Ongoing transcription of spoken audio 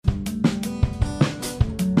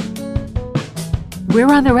We're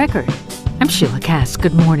on the record. I'm Sheila Cass.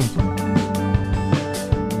 Good morning.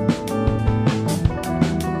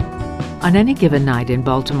 On any given night in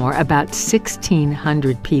Baltimore, about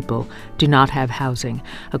 1,600 people do not have housing,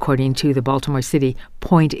 according to the Baltimore City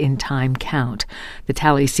point-in-time count. The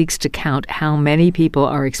tally seeks to count how many people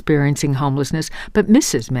are experiencing homelessness, but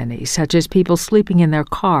misses many, such as people sleeping in their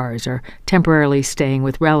cars or temporarily staying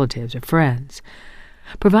with relatives or friends.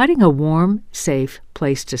 Providing a warm, safe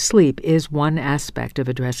place to sleep is one aspect of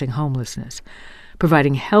addressing homelessness.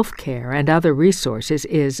 Providing health care and other resources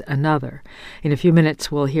is another. In a few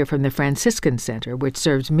minutes, we'll hear from the Franciscan Center, which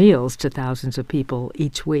serves meals to thousands of people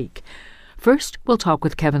each week. First, we'll talk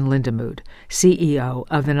with Kevin Lindemood, CEO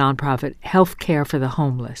of the nonprofit Health Care for the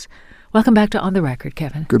Homeless. Welcome back to On the Record,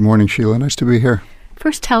 Kevin. Good morning, Sheila. Nice to be here.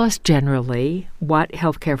 First, tell us generally what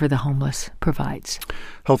Health Care for the Homeless provides.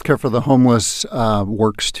 Health Care for the Homeless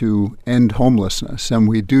works to end homelessness, and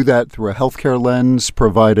we do that through a healthcare lens,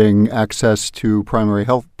 providing access to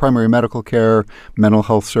primary medical care, mental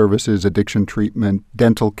health services, addiction treatment,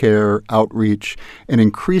 dental care, outreach, and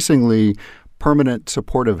increasingly permanent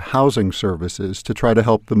supportive housing services to try to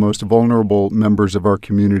help the most vulnerable members of our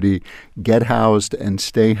community get housed and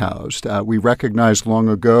stay housed. We recognized long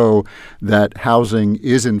ago that housing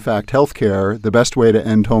is, in fact, health care, the best way to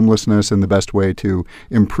end homelessness and the best way to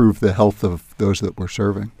improve the health of those that we're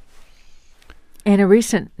serving. In a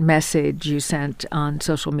recent message you sent on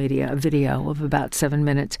social media, a video of about 7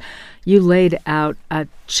 minutes, you laid out a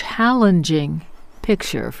challenging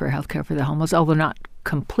picture for Healthcare for the Homeless, although not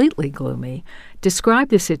completely gloomy. Describe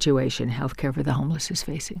the situation Healthcare for the Homeless is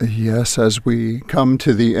facing. Yes, as we come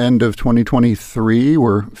to the end of 2023,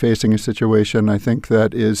 we're facing a situation, I think,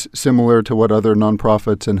 that is similar to what other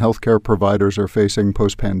nonprofits and healthcare providers are facing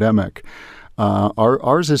post-pandemic.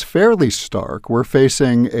 Ours is fairly stark. We're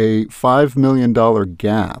facing a $5 million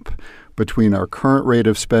gap between our current rate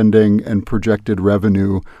of spending and projected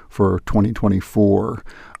revenue for 2024.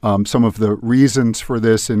 Some of the reasons for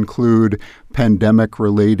this include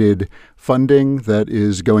pandemic-related funding that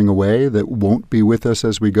is going away, that won't be with us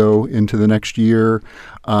as we go into the next year.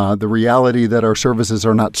 The reality that our services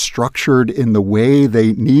are not structured in the way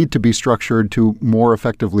they need to be structured to more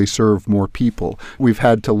effectively serve more people. We've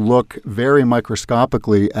had to look very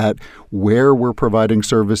microscopically at where we're providing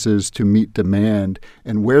services to meet demand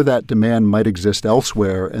and where that demand might exist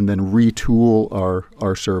elsewhere, and then retool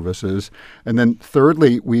our services. And then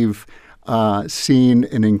thirdly, we've seen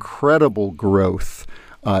an incredible growth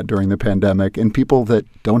during the pandemic in people that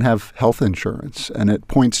don't have health insurance. And it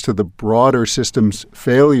points to the broader system's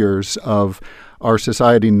failures of our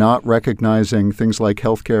society not recognizing things like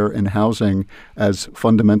healthcare and housing as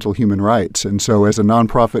fundamental human rights. And so as a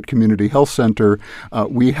nonprofit community health center,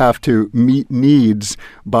 we have to meet needs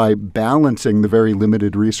by balancing the very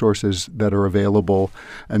limited resources that are available.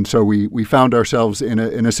 And so we found ourselves in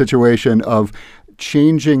a situation of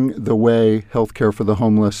changing the way healthcare for the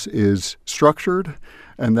homeless is structured,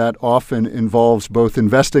 and that often involves both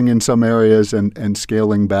investing in some areas and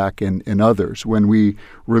scaling back in others. When we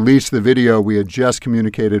released the video, we had just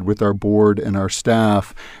communicated with our board and our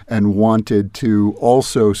staff and wanted to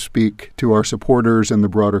also speak to our supporters and the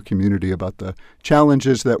broader community about the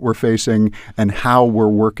challenges that we're facing and how we're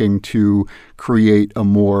working to create a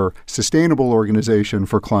more sustainable organization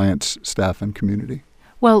for clients, staff, and community.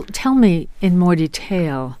 Well, tell me in more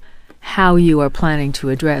detail how you are planning to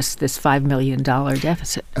address this $5 million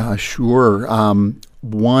deficit. Sure.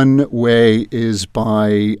 One way is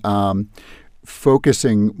by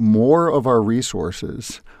focusing more of our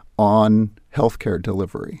resources on healthcare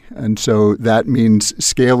delivery. And so that means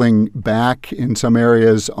scaling back in some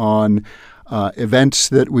areas on events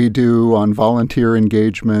that we do, on volunteer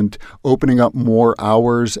engagement, opening up more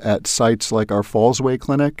hours at sites like our Fallsway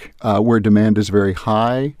Clinic, where demand is very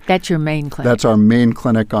high. That's your main clinic? That's our main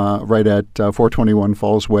clinic right at 421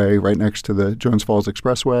 Fallsway, right next to the Jones Falls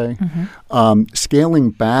Expressway. Mm-hmm.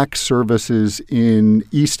 Scaling back services in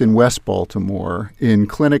East and West Baltimore, in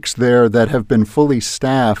clinics there that have been fully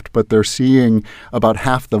staffed, but they're seeing about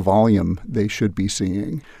half the volume they should be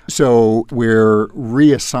seeing. So we're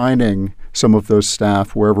reassigning some of those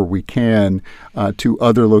staff wherever we can to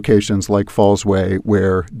other locations like Fallsway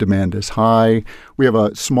where demand is high. We have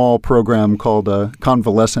a small program called a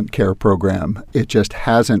convalescent care program. It just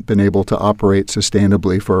hasn't been able to operate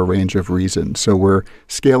sustainably for a range of reasons. So we're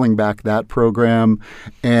scaling back that program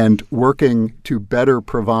and working to better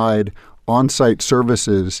provide on-site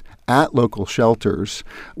services at local shelters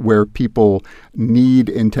where people need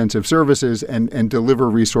intensive services and deliver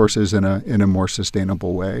resources in a more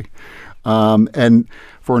sustainable way. And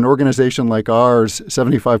for an organization like ours,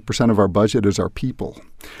 75% of our budget is our people.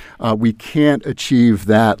 We can't achieve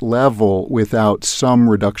that level without some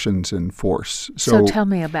reductions in force. So tell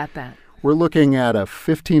me about that. We're looking at a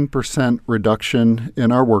 15% reduction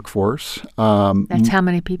in our workforce. That's how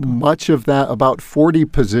many people? Much of that, about 40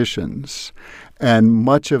 positions. And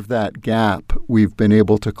much of that gap we've been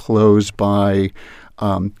able to close by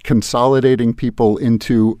consolidating people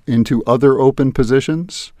into other open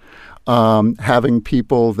positions, having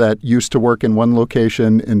people that used to work in one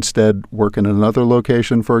location instead work in another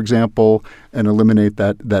location, for example, and eliminate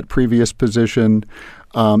that previous position.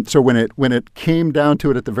 So when it came down to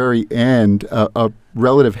it at the very end, a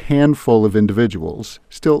relative handful of individuals,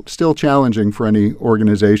 still challenging for any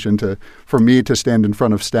organization for me to stand in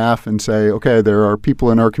front of staff and say, okay, there are people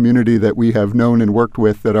in our community that we have known and worked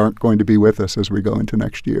with that aren't going to be with us as we go into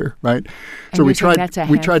next year, right? And so we tried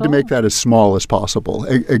to make that as small as possible.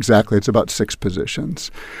 Exactly, it's about 6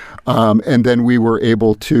 positions. And then we were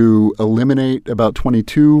able to eliminate about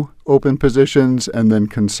 22 open positions and then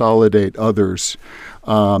consolidate others.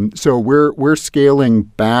 So we're scaling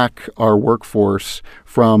back our workforce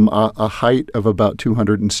from a height of about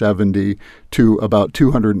 270 to about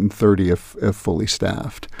 230 if fully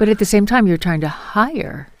staffed. But at the same time, you're trying to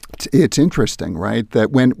hire. It's interesting, right?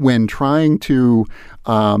 That when trying to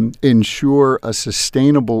ensure a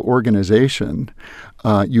sustainable organization,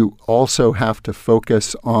 you also have to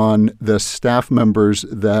focus on the staff members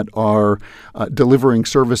that are delivering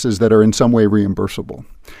services that are in some way reimbursable.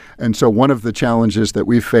 And so one of the challenges that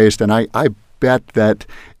we've faced, and I bet that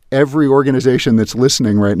every organization that's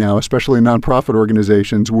listening right now, especially nonprofit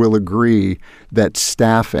organizations, will agree that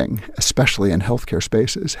staffing, especially in healthcare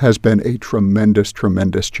spaces, has been a tremendous,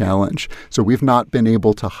 tremendous challenge. So we've not been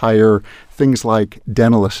able to hire things like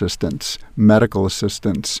dental assistants, medical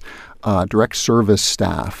assistants, direct service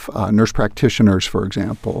staff, nurse practitioners, for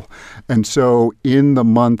example. And so in the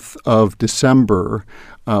month of December,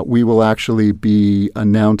 we will actually be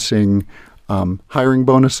announcing hiring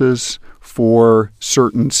bonuses for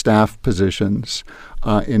certain staff positions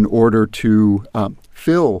in order to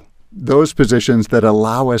fill those positions that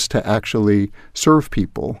allow us to actually serve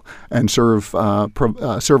people and serve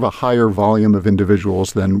a higher volume of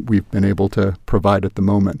individuals than we've been able to provide at the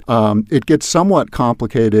moment. It gets somewhat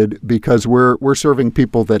complicated because we're serving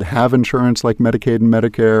people that have insurance like Medicaid and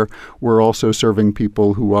Medicare. We're also serving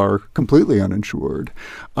people who are completely uninsured.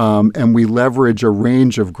 And we leverage a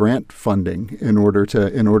range of grant funding in order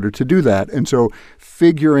to do that. And so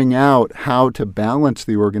figuring out how to balance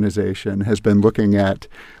the organization has been looking at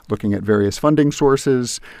various funding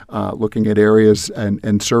sources, looking at areas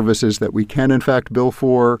and services that we can, in fact, bill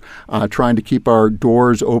for, trying to keep our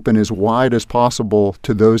doors open as wide as possible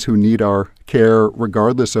to those who need our care,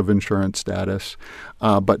 regardless of insurance status,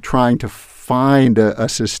 but trying to find a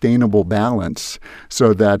sustainable balance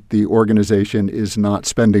so that the organization is not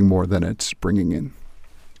spending more than it's bringing in.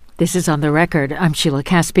 This is On the Record. I'm Sheila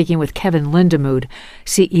Cass speaking with Kevin Lindemood,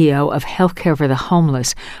 CEO of Healthcare for the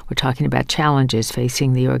Homeless. We're talking about challenges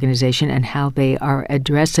facing the organization and how they are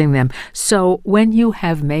addressing them. So when you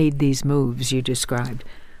have made these moves you described,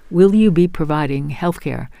 will you be providing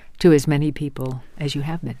healthcare to as many people as you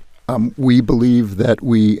have been? We believe that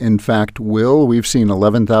we, in fact, will. We've seen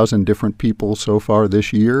 11,000 different people so far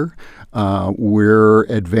this year. We're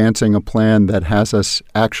advancing a plan that has us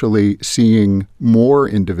actually seeing more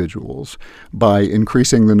individuals by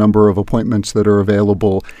increasing the number of appointments that are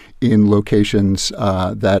available in locations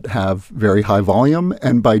that have very high volume.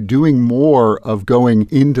 And by doing more of going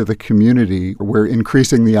into the community, we're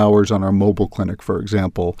increasing the hours on our mobile clinic, for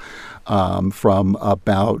example, from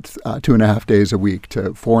about 2.5 days a week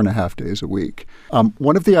to 4.5 days a week.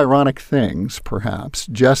 One of the ironic things, perhaps,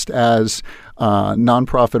 just as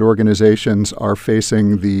nonprofit organizations are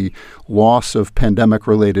facing the loss of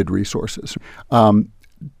pandemic-related resources,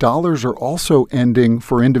 dollars are also ending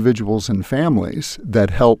for individuals and families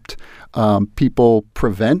that helped people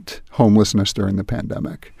prevent homelessness during the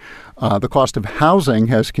pandemic. The cost of housing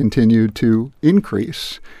has continued to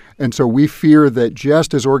increase. And so we fear that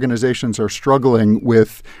just as organizations are struggling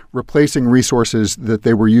with replacing resources that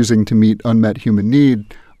they were using to meet unmet human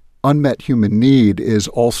need is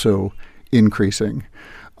also increasing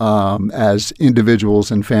as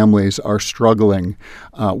individuals and families are struggling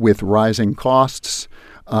with rising costs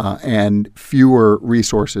and fewer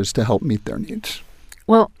resources to help meet their needs.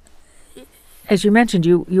 Well, As you mentioned,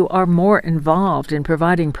 you are more involved in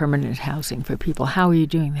providing permanent housing for people. How are you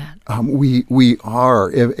doing that? We are.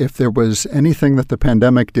 If there was anything that the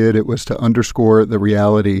pandemic did, it was to underscore the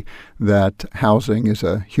reality that housing is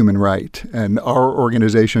a human right. And our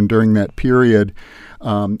organization during that period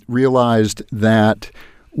realized that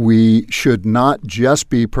we should not just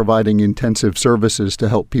be providing intensive services to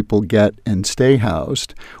help people get and stay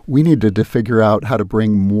housed. We needed to figure out how to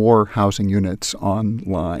bring more housing units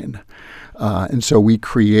online. And so we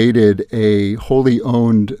created a wholly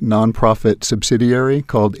owned nonprofit subsidiary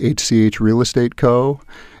called HCH Real Estate Co.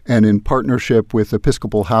 And in partnership with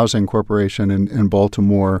Episcopal Housing Corporation in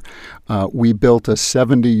Baltimore, we built a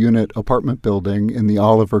 70-unit apartment building in the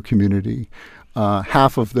Oliver community.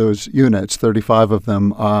 Half of those units, 35 of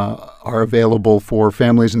them, are available for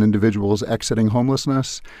families and individuals exiting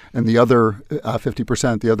homelessness. And the other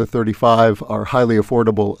 50%, the other 35, are highly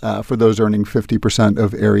affordable for those earning 50%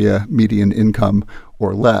 of area median income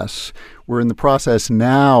or less. We're in the process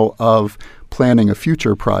now of planning a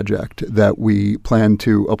future project that we plan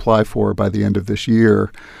to apply for by the end of this year.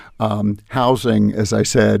 Housing, as I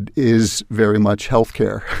said, is very much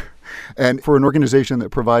healthcare. And for an organization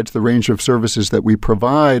that provides the range of services that we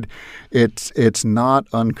provide, it's not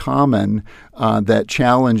uncommon that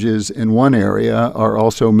challenges in one area are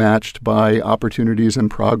also matched by opportunities and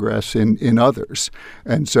progress in others.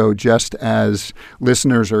 And so just as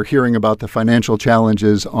listeners are hearing about the financial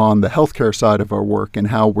challenges on the healthcare side of our work and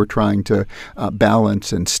how we're trying to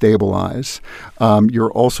balance and stabilize,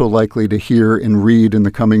 you're also likely to hear and read in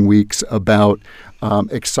the coming weeks about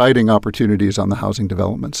exciting opportunities on the housing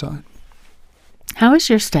development side. How is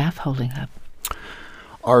your staff holding up?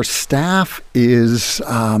 Our staff is,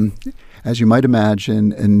 as you might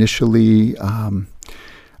imagine, initially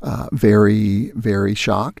very, very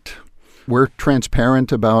shocked. We're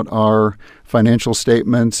transparent about our financial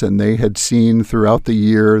statements, and they had seen throughout the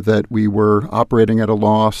year that we were operating at a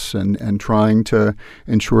loss and trying to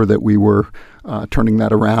ensure that we were turning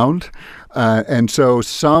that around. And so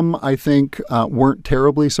some, I think, weren't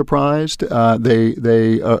terribly surprised.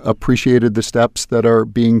 They appreciated the steps that are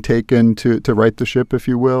being taken to right the ship, if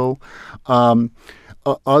you will.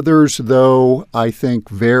 Others, though, I think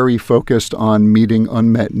very focused on meeting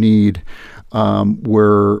unmet need,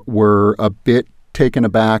 were a bit taken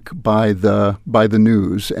aback by the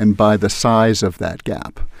news and by the size of that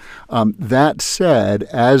gap. That said,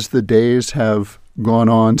 as the days have gone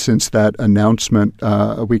on since that announcement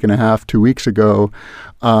a week and a half, 2 weeks ago,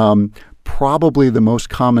 probably the most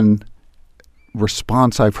common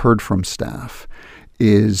response I've heard from staff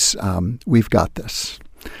is, we've got this.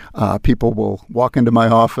 People will walk into my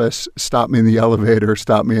office, stop me in the elevator,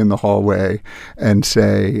 stop me in the hallway, and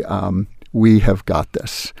say, we have got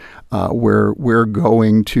this. We're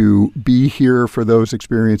going to be here for those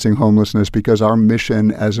experiencing homelessness because our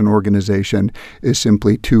mission as an organization is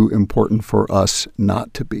simply too important for us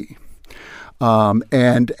not to be.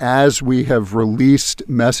 And as we have released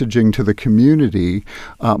messaging to the community,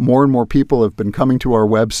 more and more people have been coming to our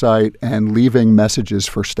website and leaving messages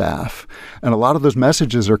for staff. And a lot of those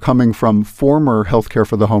messages are coming from former Healthcare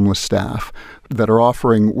for the Homeless staff that are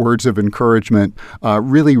offering words of encouragement,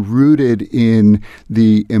 really rooted in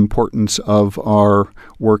the importance of our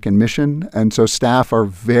work and mission. And so staff are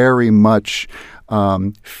very much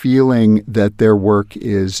feeling that their work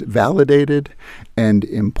is validated and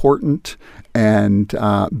important and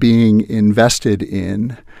being invested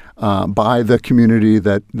in by the community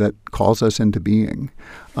that calls us into being.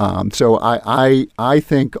 So I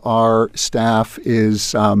think our staff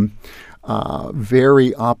is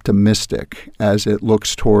very optimistic as it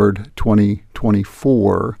looks toward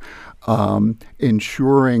 2024,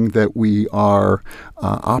 ensuring that we are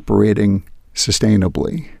operating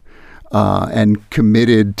sustainably and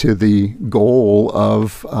committed to the goal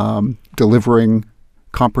of delivering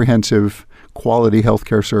comprehensive quality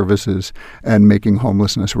healthcare services and making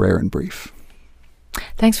homelessness rare and brief.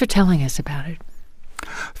 Thanks for telling us about it.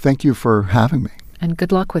 Thank you for having me. And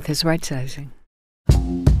good luck with his right sizing.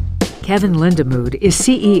 Kevin Lindemood is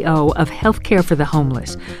CEO of Healthcare for the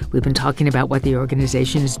Homeless. We've been talking about what the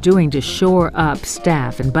organization is doing to shore up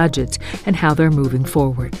staff and budgets and how they're moving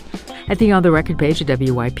forward. At the On the Record page at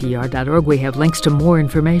WYPR.org, we have links to more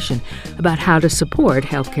information about how to support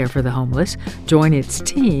Healthcare for the Homeless, join its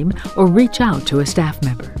team, or reach out to a staff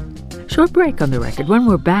member. Short break on the record. When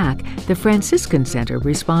we're back, the Franciscan Center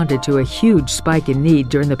responded to a huge spike in need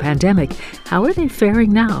during the pandemic. How are they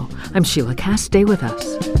faring now? I'm Sheila Cass. Stay with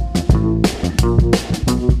us.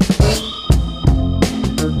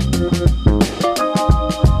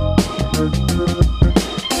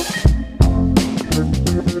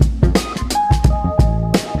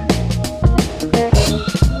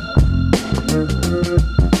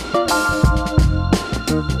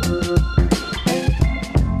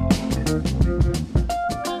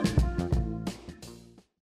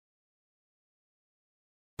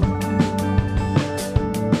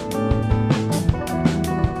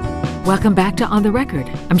 Welcome back to On the Record.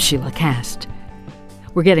 I'm Sheila Cast.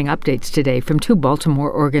 We're getting updates today from two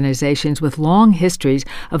Baltimore organizations with long histories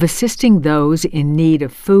of assisting those in need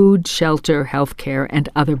of food, shelter, health care, and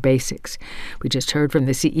other basics. We just heard from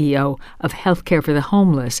the CEO of Healthcare for the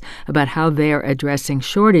Homeless about how they're addressing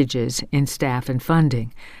shortages in staff and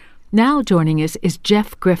funding. Now joining us is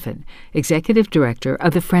Jeff Griffin, Executive Director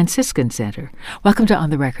of the Franciscan Center. Welcome to On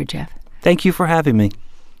the Record, Jeff. Thank you for having me.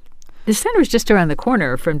 The center is just around the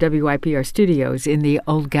corner from WYPR studios in the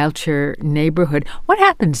Old Goucher neighborhood. What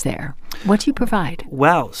happens there? What do you provide?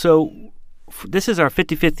 Wow. So this is our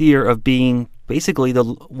 55th year of being basically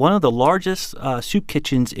one of the largest soup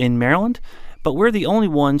kitchens in Maryland, but we're the only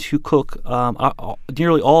ones who cook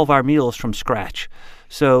nearly all of our meals from scratch.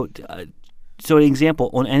 So an example,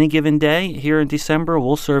 on any given day here in December,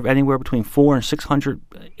 we'll serve anywhere between 400 and 600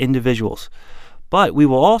 individuals. But we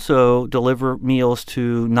will also deliver meals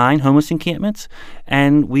to 9 homeless encampments,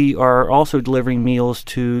 and we are also delivering meals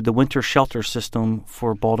to the winter shelter system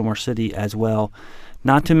for Baltimore City as well.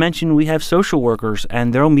 Not to mention we have social workers,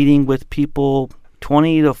 and they're meeting with people,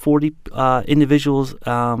 20 to 40 individuals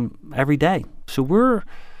every day. So we're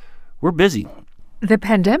busy. The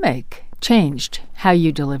pandemic changed how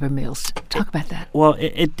you deliver meals. Talk about that. Well,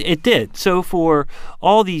 it did. So for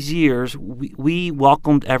all these years, we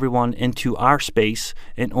welcomed everyone into our space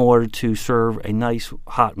in order to serve a nice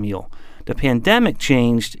hot meal. The pandemic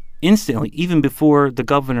changed instantly, even before the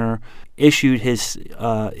governor issued his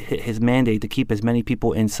mandate to keep as many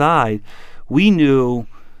people inside. We knew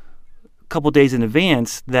couple days in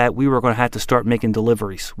advance that we were going to have to start making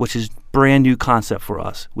deliveries, which is brand new concept for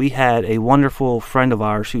us. We had a wonderful friend of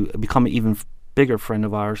ours who become an even bigger friend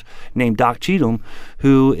of ours named Doc Cheatham,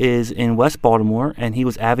 who is in West Baltimore, and he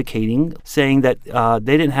was advocating, saying that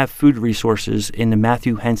they didn't have food resources in the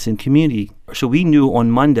Matthew Henson community. So we knew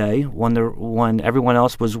on Monday, when everyone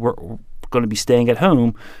else was going to be staying at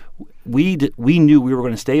home, we knew we were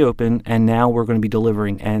going to stay open, and now we're going to be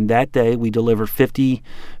delivering. And that day, we delivered 50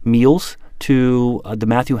 meals to the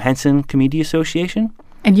Matthew Henson Community Association.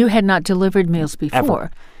 And you had not delivered meals before.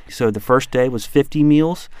 Ever. So the first day was 50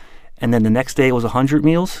 meals, and then the next day was 100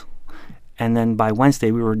 meals. And then by Wednesday,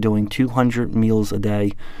 we were doing 200 meals a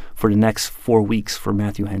day for the next 4 weeks for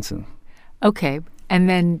Matthew Henson. Okay. And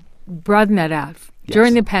then broaden that out. Yes.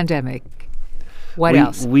 During the pandemic, what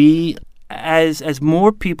else? As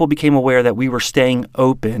more people became aware that we were staying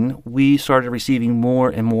open, we started receiving more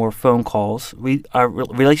and more phone calls. Our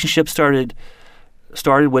relationship started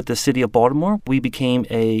with the city of Baltimore. We became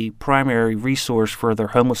a primary resource for their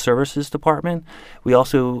homeless services department. We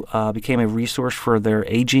also became a resource for their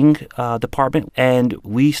aging department. And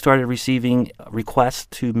we started receiving requests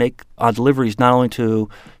to make deliveries not only to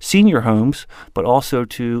senior homes, but also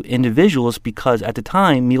to individuals, because at the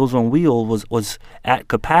time, Meals on Wheels was at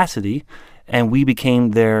capacity, and we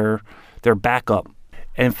became their backup.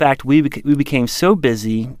 And in fact, we became so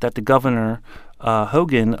busy that the governor,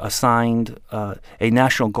 Hogan, assigned a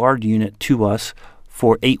National Guard unit to us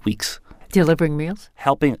for 8 weeks. Delivering meals?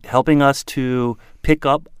 Helping us to pick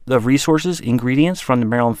up the resources, ingredients from the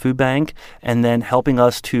Maryland Food Bank, and then helping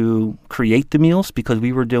us to create the meals, because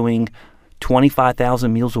we were doing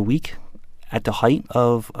 25,000 meals a week at the height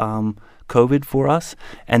of COVID for us,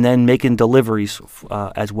 and then making deliveries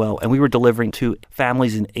as well. And we were delivering to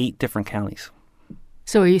families in 8 different counties.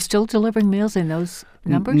 So are you still delivering meals in those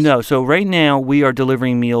numbers? No. So right now we are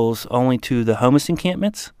delivering meals only to the homeless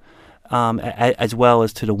encampments as well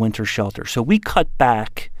as to the winter shelter. So we cut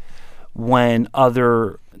back when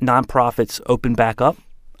other nonprofits opened back up.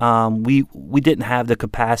 We didn't have the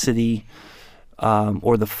capacity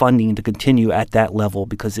or the funding to continue at that level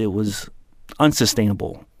because it was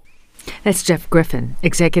unsustainable. That's Jeff Griffin,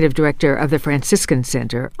 Executive Director of the Franciscan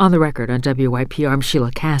Center. On the Record on WYPR, I'm Sheila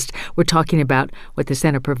Cast. We're talking about what the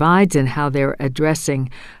center provides and how they're addressing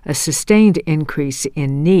a sustained increase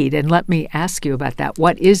in need. And let me ask you about that.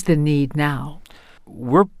 What is the need now?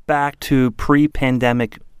 We're back to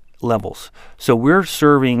pre-pandemic levels. So we're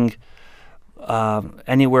serving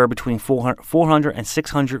anywhere between 400 and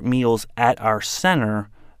 600 meals at our center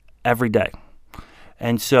every day.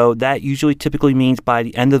 And so that usually typically means by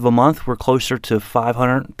the end of the month, we're closer to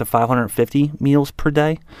 500 to 550 meals per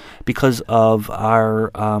day because of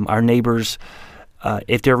our neighbors,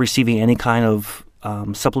 if they're receiving any kind of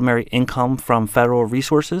supplementary income from federal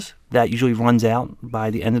resources, that usually runs out by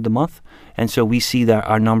the end of the month. And so we see that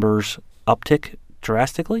our numbers uptick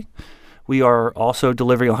drastically. We are also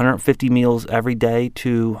delivering 150 meals every day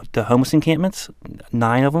to the homeless encampments,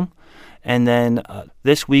 9 of them. And then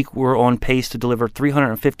this week, we're on pace to deliver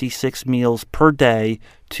 356 meals per day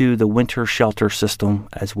to the winter shelter system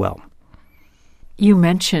as well. You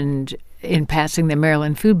mentioned in passing the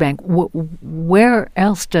Maryland Food Bank. Where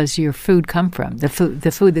else does your food come from, the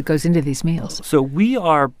food that goes into these meals? So we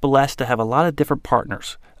are blessed to have a lot of different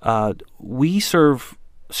partners. We serve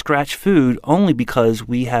scratch food only because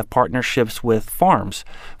we have partnerships with farms.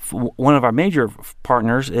 One of our major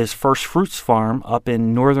partners is First Fruits Farm up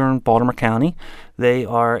in northern Baltimore County. They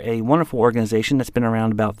are a wonderful organization that's been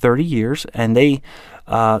around about 30 years, and the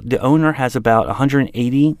owner has about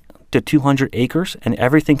 180 to 200 acres, and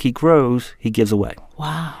everything he grows, he gives away.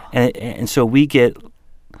 Wow. And so we get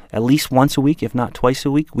at least once a week, if not twice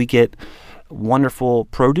a week, we get wonderful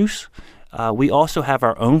produce. We also have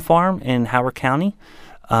our own farm in Howard County.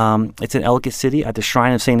 It's in Ellicott City at the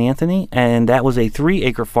Shrine of St. Anthony, and that was a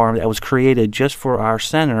 3-acre farm that was created just for our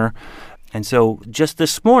center. And so just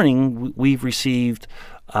this morning, we've received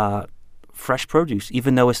fresh produce,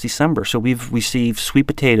 even though it's December. So we've received sweet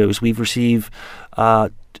potatoes. We've received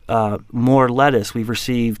more lettuce. We've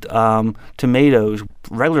received tomatoes,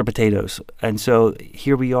 regular potatoes. And so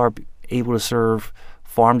here we are able to serve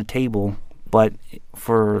farm to table, but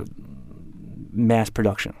for mass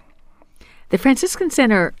production. The Franciscan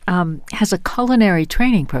Center has a culinary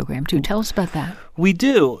training program, too. Tell us about that. We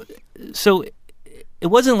do. So it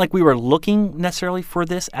wasn't like we were looking necessarily for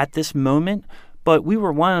this at this moment, but we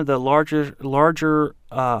were one of the larger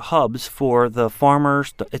hubs for the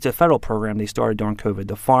farmers. It's a federal program they started during COVID,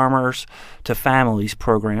 the Farmers to Families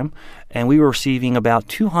program. And we were receiving about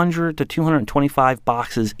 200 to 225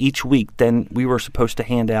 boxes each week. Then we were supposed to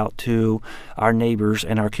hand out to our neighbors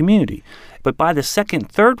and our community. But by the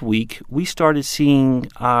second, third week, we started seeing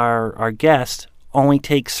our guests only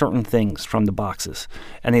take certain things from the boxes,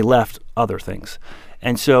 and they left other things.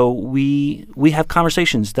 And so we have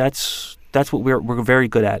conversations. That's what we're very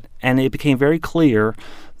good at. And it became very clear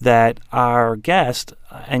that our guests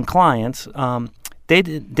and clients, they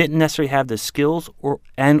didn't necessarily have the skills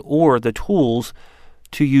or the tools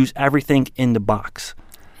to use everything in the box.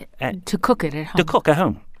 To cook it at home. To cook at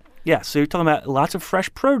home. Yeah, so you're talking about lots of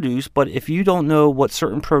fresh produce, but if you don't know what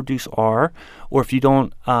certain produce are, or if you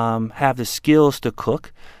don't have the skills to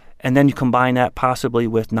cook, and then you combine that possibly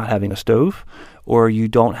with not having a stove, or you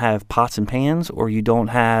don't have pots and pans, or you don't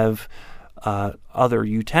have other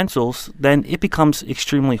utensils, then it becomes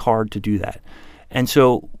extremely hard to do that. And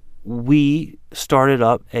so we started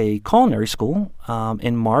up a culinary school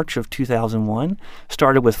in March of 2001,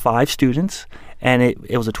 started with 5 students, and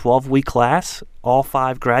it was a 12-week class. All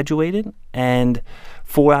 5 graduated, and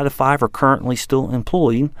 4 out of 5 are currently still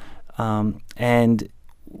employed. And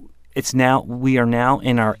we are now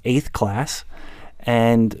in our 8th class,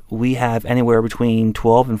 and we have anywhere between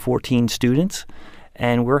 12 and 14 students.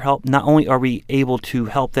 And not only are we able to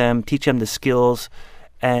help them, teach them the skills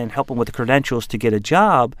and help them with the credentials to get a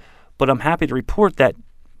job, but I'm happy to report that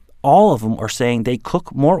all of them are saying they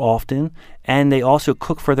cook more often, and they also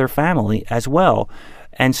cook for their family as well.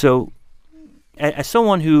 And so as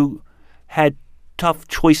someone who had tough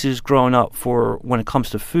choices growing up for when it comes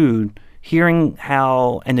to food, hearing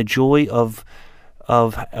how and the joy of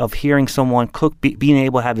hearing someone cook, being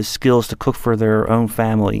able to have the skills to cook for their own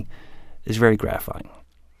family is very gratifying.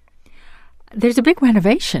 There's a big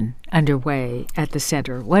renovation underway at the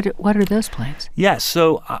center. What are those plans? Yes,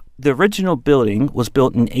 so the original building was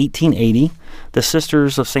built in 1880. The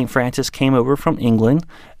Sisters of St. Francis came over from England,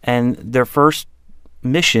 and their first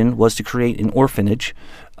mission was to create an orphanage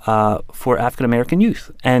for African American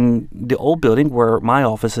youth. And the old building where my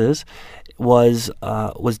office is was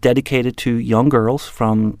dedicated to young girls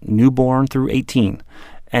from newborn through 18.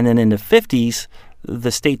 And then in the 50s,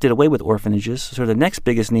 the state did away with orphanages, so the next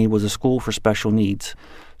biggest need was a school for special needs.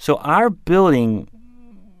 So our building,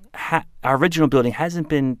 our original building, hasn't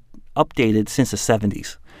been updated since the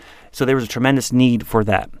 70s. So there was a tremendous need for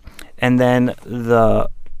that. And then the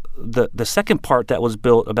second part that was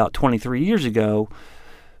built about 23 years ago,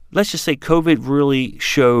 let's just say COVID really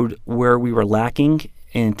showed where we were lacking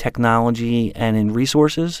in technology and in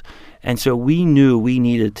resources. And so we knew we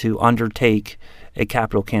needed to undertake a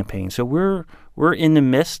capital campaign. So we're in the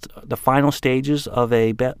midst, the final stages of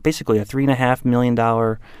basically a $3.5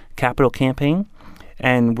 million capital campaign,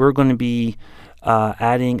 and we're going to be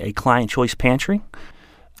adding a client choice pantry.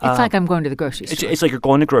 It's like I'm going to the grocery store. It's like you're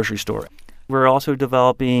going to the grocery store. We're also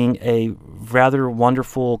developing a rather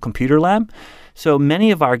wonderful computer lab. So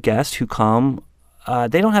many of our guests who come,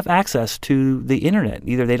 they don't have access to the internet.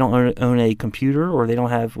 Either they don't own a computer, or they don't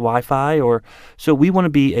have Wi-Fi, so we want to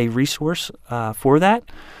be a resource for that.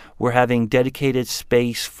 We're having dedicated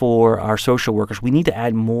space for our social workers. We need to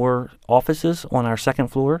add more offices on our second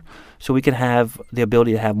floor so we can have the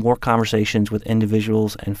ability to have more conversations with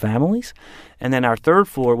individuals and families. And then our third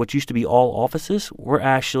floor, which used to be all offices, we're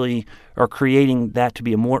actually are creating that to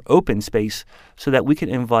be a more open space so that we can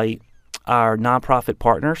invite our nonprofit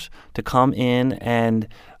partners to come in and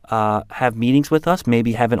have meetings with us,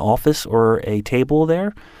 maybe have an office or a table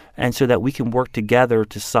there, and so that we can work together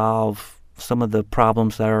to solve some of the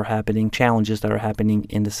problems that are happening, challenges that are happening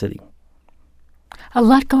in the city. A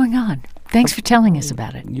lot going on. Thanks for telling us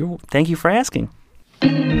about it. Thank you for asking.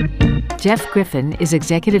 Jeff Griffin is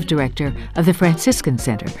Executive Director of the Franciscan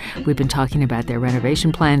Center. We've been talking about their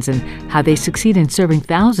renovation plans and how they succeed in serving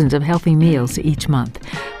thousands of healthy meals each month.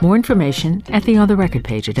 More information at the On the Record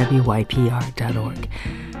page at wypr.org.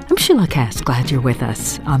 I'm Sheila Cass. Glad you're with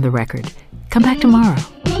us on The Record. Come back tomorrow.